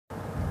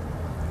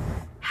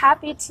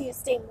Happy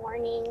Tuesday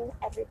morning,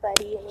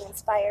 everybody in the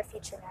Inspire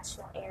Future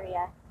National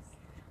area.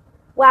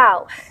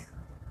 Wow,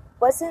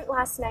 wasn't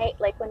last night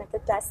like one of the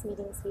best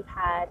meetings we've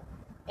had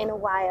in a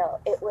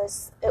while? It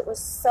was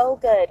so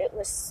good. It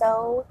was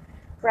so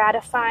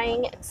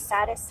gratifying and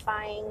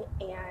satisfying,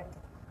 and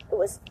it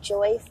was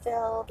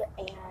joy-filled,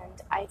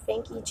 and I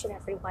thank each and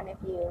every one of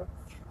you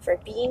for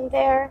being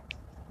there.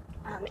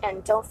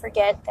 And don't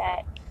forget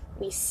that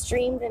we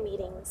stream the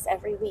meetings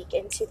every week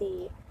into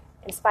the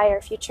Inspire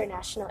Future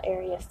National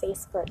Area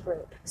Facebook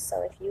group.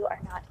 So if you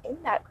are not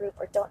in that group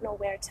or don't know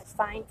where to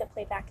find the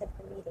playback of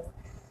the meeting,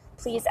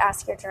 please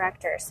ask your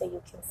director so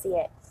you can see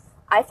it.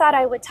 I thought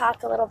I would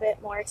talk a little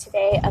bit more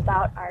today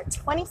about our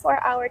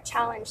 24-hour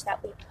challenge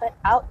that we put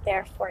out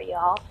there for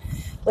y'all,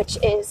 which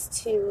is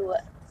to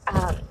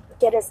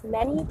get as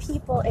many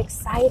people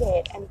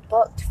excited and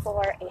booked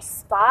for a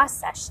spa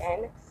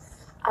session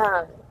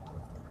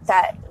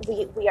that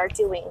we are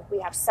doing. We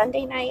have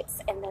Sunday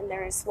nights, and then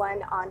there's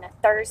one on a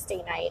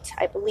Thursday night.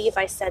 I believe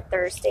I said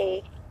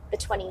Thursday the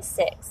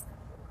 26th.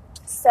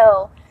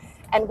 So,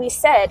 and we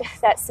said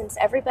that since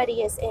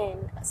everybody is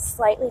in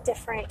slightly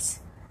different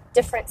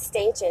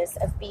stages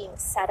of being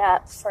set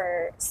up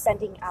for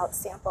sending out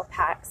sample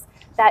packs,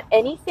 that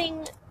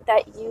anybody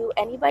that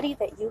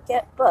you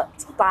get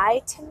booked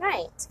by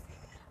tonight,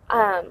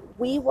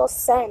 we will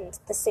send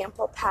the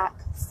sample pack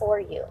for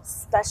you.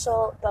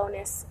 Special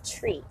bonus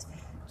treat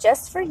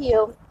just for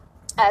you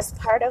as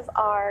part of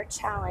our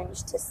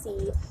challenge to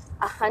see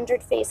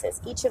 100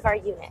 faces, each of our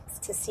units,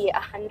 to see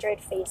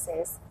 100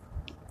 faces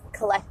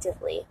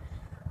collectively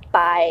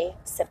by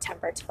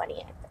September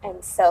 20th.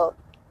 And so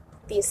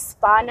these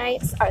spa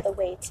nights are the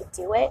way to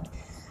do it.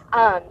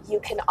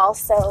 You can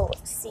also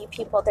see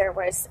people,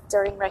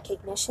 during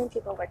recognition,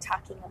 people were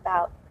talking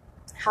about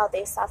how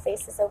they saw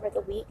faces over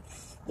the week.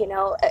 You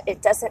know,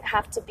 it doesn't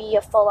have to be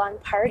a full-on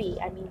party.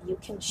 I mean, you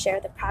can share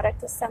the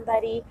product with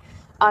somebody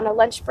on a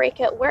lunch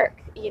break at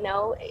work,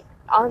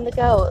 on the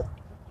go.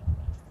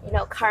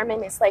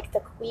 Carmen is like the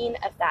queen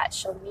of that.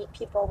 She'll meet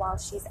people while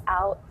she's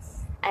out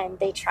and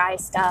they try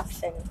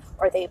stuff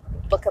or they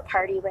book a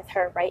party with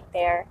her right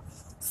there.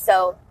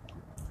 So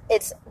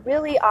it's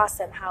really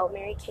awesome how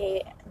Mary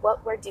Kay,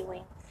 what we're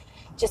doing,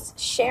 just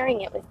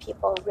sharing it with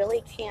people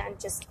really can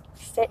just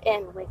fit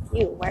in with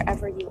you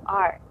wherever you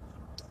are.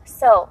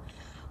 So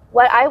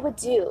what I would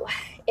do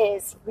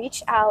is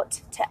reach out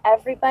to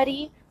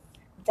everybody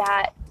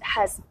that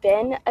has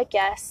been a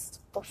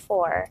guest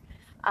before,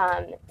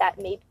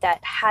 that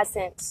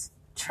hasn't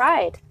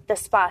tried the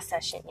spa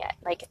session yet.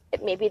 Like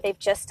maybe they've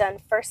just done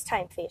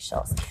first-time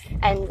facials,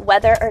 and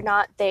whether or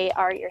not they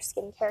are your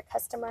skincare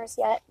customers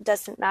yet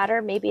doesn't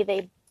matter. Maybe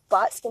they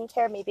bought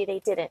skincare, maybe they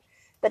didn't.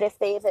 But if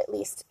they've at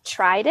least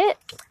tried it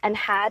and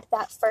had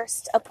that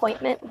first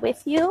appointment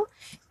with you,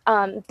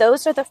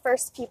 those are the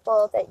first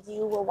people that you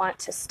will want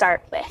to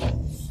start with.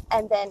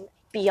 And then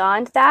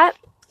beyond that,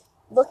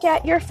 look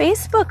at your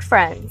Facebook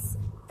friends.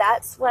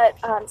 That's what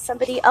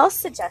somebody else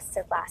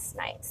suggested last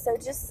night. So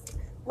just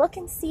look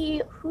and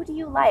see, who do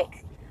you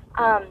like?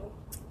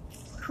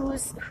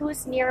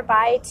 Who's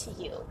nearby to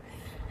you?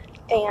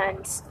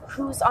 And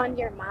who's on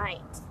your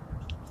mind?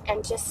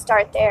 And just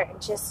start there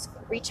and just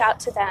reach out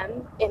to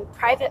them in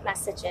private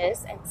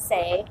messages and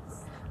say,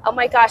 oh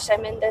my gosh,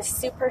 I'm in this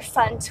super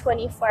fun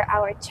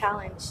 24-hour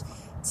challenge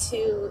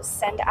to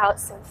send out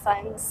some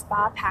fun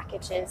spa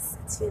packages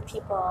to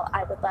people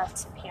I would love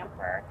to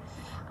pamper.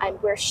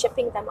 And we're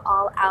shipping them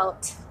all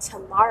out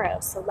tomorrow.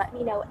 So let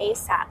me know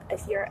ASAP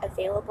if you're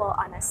available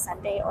on a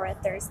Sunday or a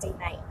Thursday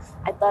night.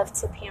 I'd love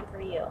to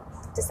pamper you.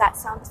 Does that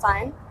sound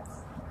fun?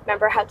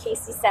 Remember how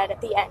Casey said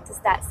at the end, does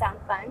that sound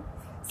fun?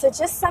 So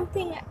just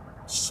something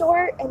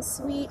short and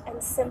sweet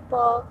and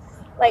simple.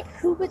 Like,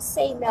 who would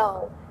say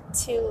no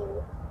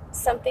to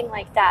something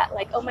like that?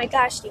 Like, oh my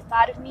gosh, you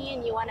thought of me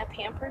and you want to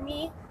pamper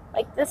me?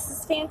 Like, this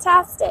is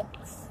fantastic.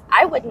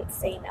 I wouldn't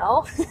say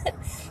no.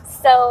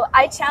 So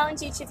I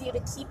challenge each of you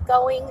to keep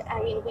going.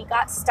 I mean, we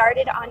got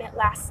started on it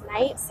last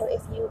night. So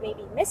if you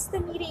maybe missed the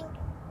meeting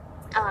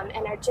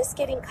and are just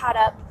getting caught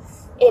up,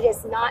 it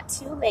is not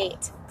too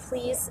late.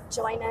 Please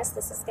join us.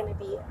 This is going to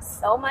be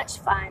so much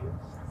fun.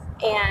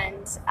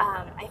 And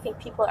I think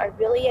people are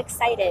really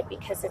excited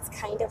because it's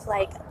kind of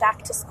like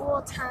back to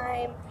school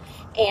time,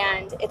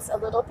 and it's a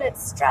little bit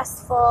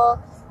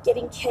stressful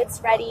getting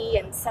kids ready,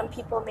 and some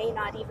people may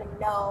not even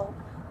know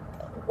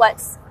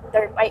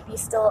there might be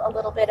still a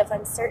little bit of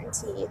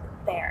uncertainty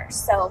there.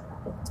 So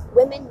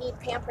women need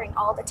pampering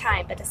all the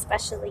time, but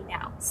especially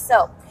now.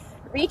 So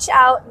reach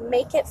out,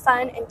 make it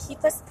fun, and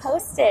keep us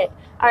posted.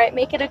 All right,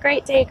 make it a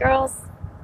great day, girls.